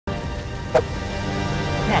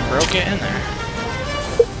broke it in there.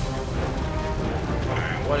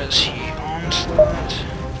 Alright, what is he? Onslaught.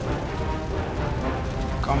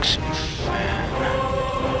 Gongsu Fan.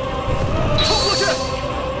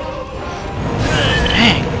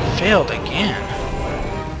 Dang, failed again.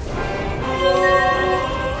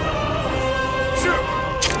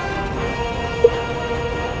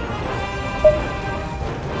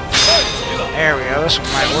 There we go, this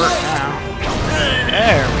one might work now.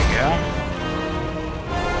 There we go.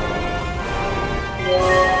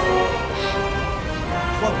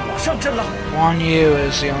 Wan Yu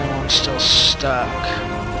is the only one still stuck.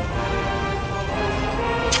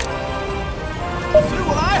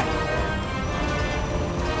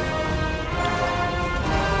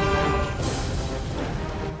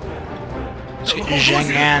 Let's get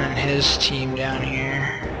Zheng An and his team down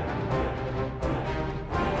here.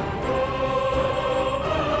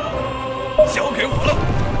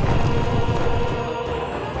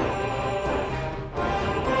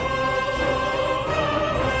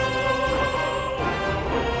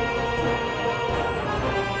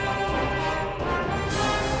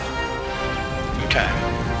 Okay.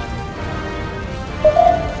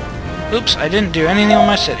 Oops, I didn't do anything on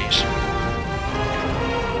my cities.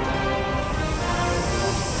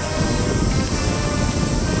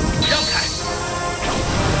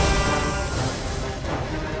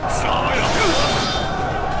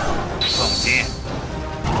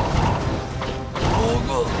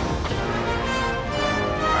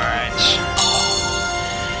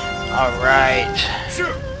 Alright.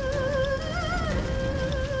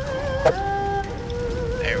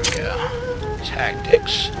 There we go.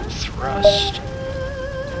 Tactics. Thrust.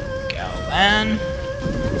 Gaolan.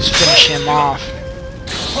 Let's finish him off.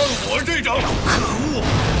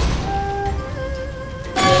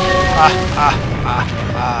 Ha ha ha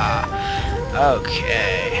ha.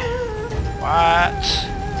 Okay. What?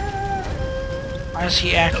 Why is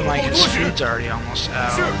he acting like his food's already almost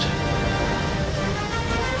out?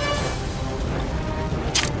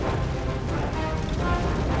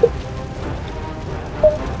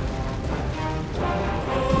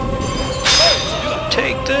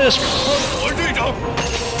 Take this!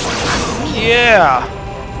 Yeah!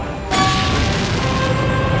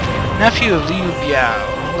 Nephew of Liu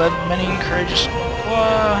Biao led many courageous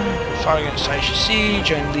fought against Taishi Si,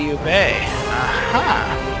 joined Liu Bei.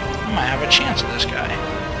 Aha! I might have a chance with this guy.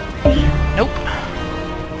 Nope.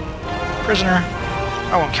 Prisoner.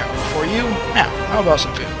 I won't cower before you. Now, how about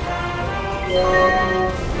some food?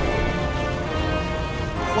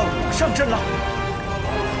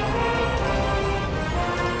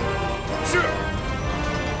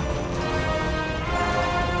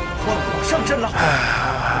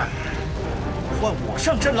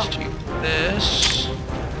 Let's do this.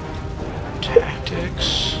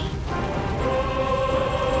 Tactics.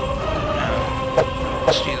 No.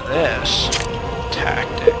 Let's do this.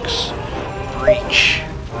 Tactics. Breach.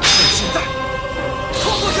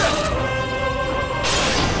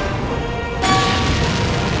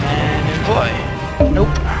 And employ.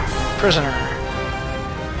 Nope. Prisoner.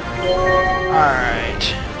 Alright.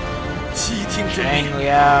 Zhang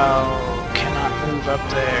Liao cannot move up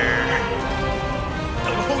there.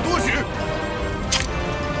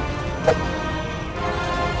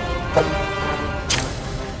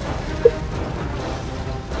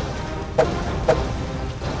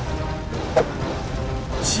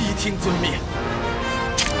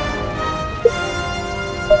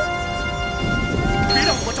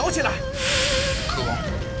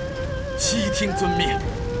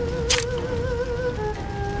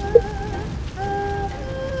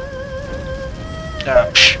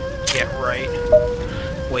 Get right.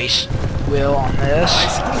 Waste will on this.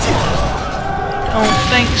 Don't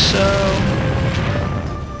think so.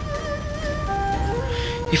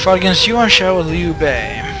 He fought against Yuan Shao with Liu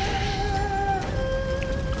Bei.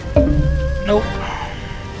 Nope.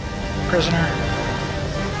 Prisoner.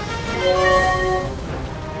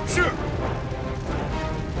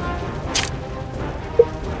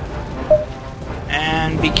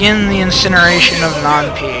 And begin the incineration of Nan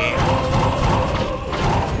Pi.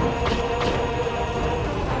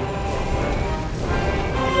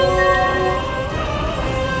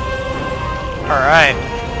 Alright.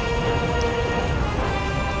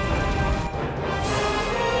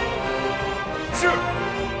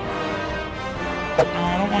 No,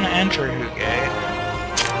 I don't want to enter Hugei.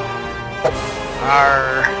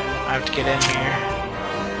 Arr, I have to get in here.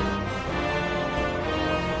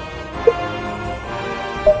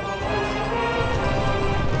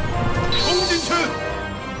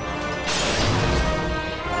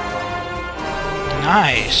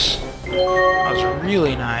 Nice. That was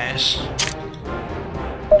really nice.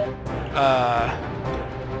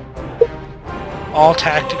 all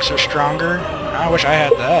tactics are stronger. I wish I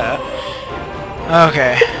had that.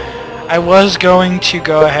 Okay. I was going to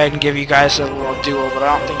go ahead and give you guys a little duel, but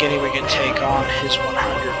I don't think anybody can take on his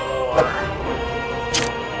 100 war.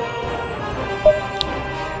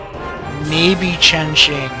 Maybe Chen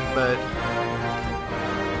Xing, but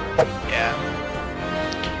yeah.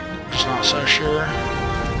 Just not so sure.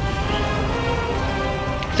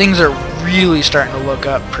 Things are really starting to look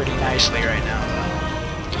up pretty nicely right now, though.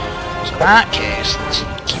 So in that case, let's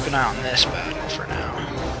keep an eye on this battle for now.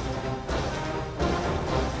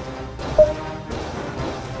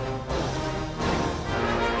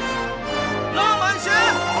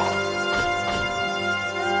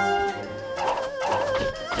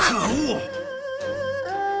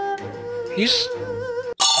 He's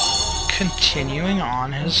continuing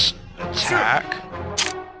on his attack.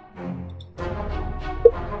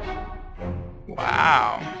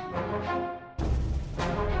 Wow.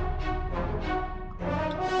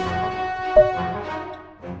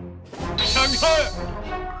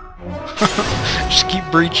 Just keep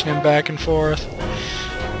breaching him back and forth.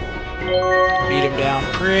 Beat him down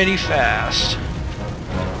pretty fast.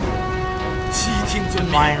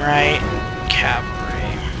 Mine right,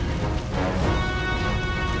 cavalry.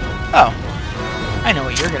 Oh, I know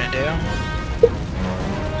what you're gonna do.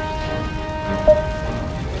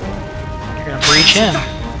 You're gonna breach him.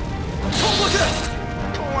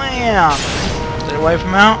 Blam! Did it wipe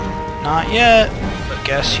him out? Not yet, but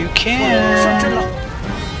guess who can?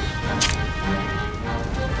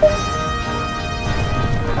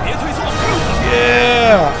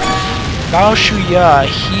 Yeah! Bao Shuya,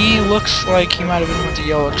 he looks like he might have been with the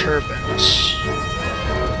yellow turbans.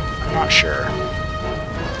 I'm not sure.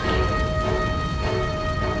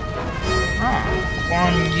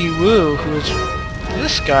 Guan Yiwu, who is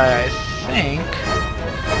this guy, I think.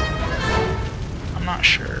 I'm not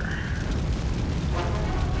sure.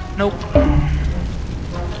 Nope.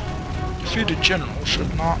 Defeated general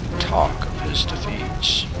should not talk of his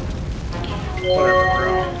defeats. Whatever,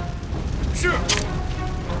 bro. Sure.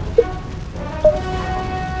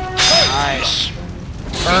 Nice.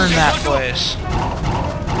 Burn that place.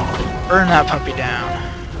 Burn that puppy down.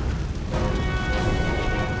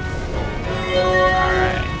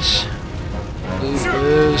 Alright.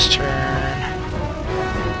 Blue's turn.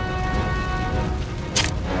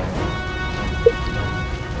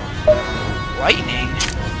 Lightning?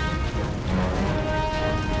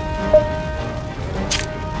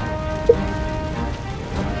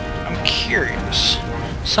 I'm curious.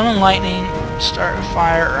 Summon lightning, start a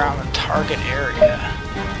fire around the target area.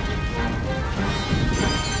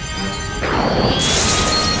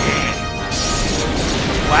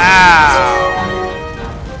 Wow!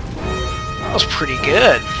 That was pretty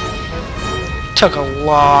good. Took a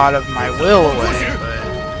lot of my will away, but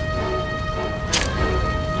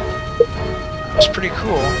that was pretty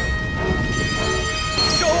cool.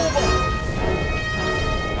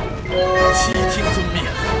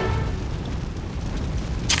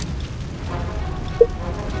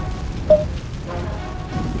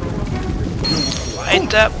 Light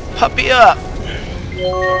that puppy up!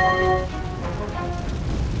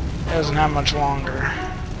 It doesn't have much longer.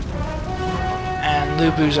 And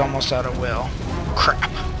Lubu's almost out of will. Crap.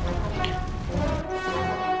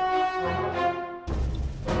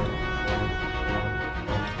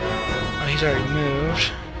 Oh, he's already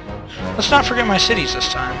moved. Let's not forget my cities this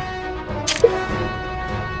time.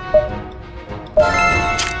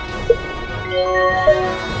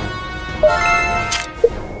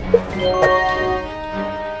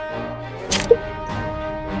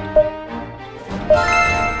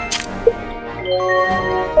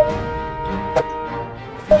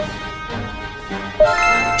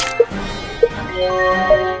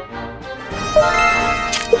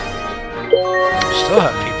 Still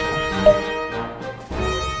have people.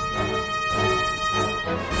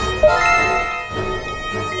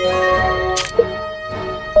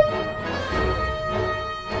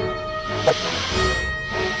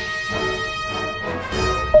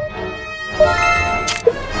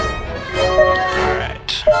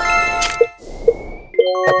 Alright.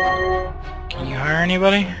 Can you hire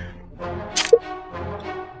anybody?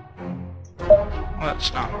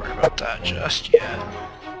 Let's not worry about that just yet.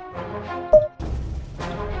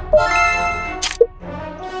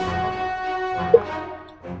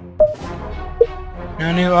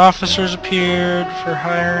 No new officers appeared for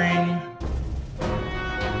hiring.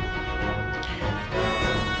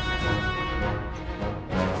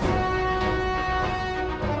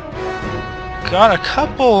 Got a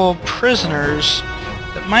couple prisoners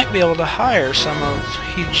that might be able to hire some of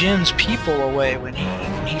He Jin's people away when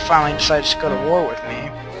he finally decides to go to war with me.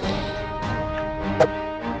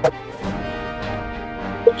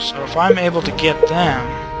 So if I'm able to get them,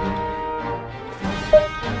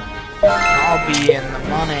 I'll be in the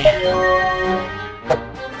money.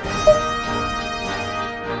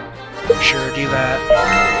 Sure, do that.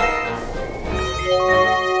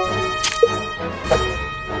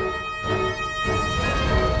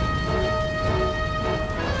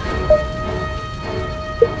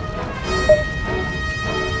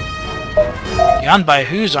 Nan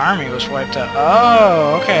Pi's army was wiped out.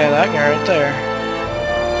 Oh, okay, that guy right there.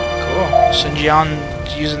 Cool. Sun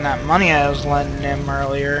Jian's using that money I was lending him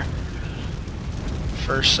earlier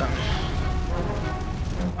for some...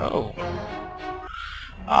 Oh.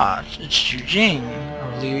 Ah, it's Zhu Jing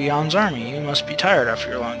of Liu Yan's army. You must be tired after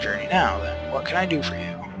your long journey now, then. What can I do for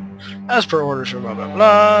you? As per orders for blah blah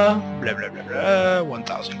blah, blah blah blah blah,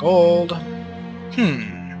 1,000 gold.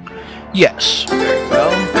 Yes, very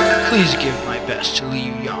well. Please give my best to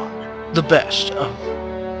Liu Yan, the best of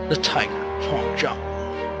the Tiger of Hongzhou.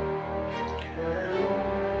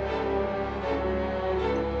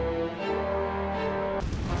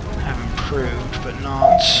 Have improved, but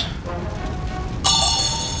not...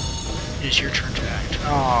 It is your turn to act.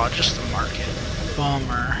 Oh, just the market.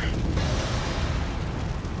 Bummer.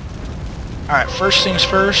 Alright, first things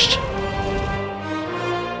first.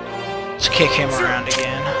 Let's kick him around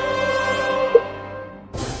again.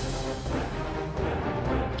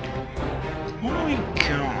 What do we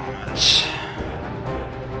got?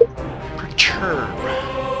 Perturb.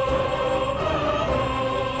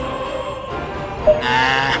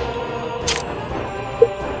 Nah.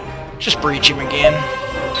 Just breach him again.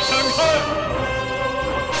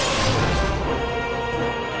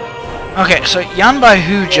 Okay, so Nan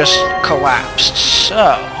Pi just collapsed,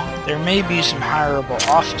 so there may be some hireable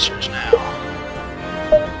officers now.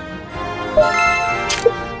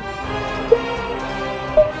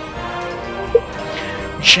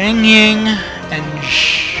 Cheng Ying and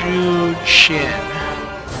Zhu Qin.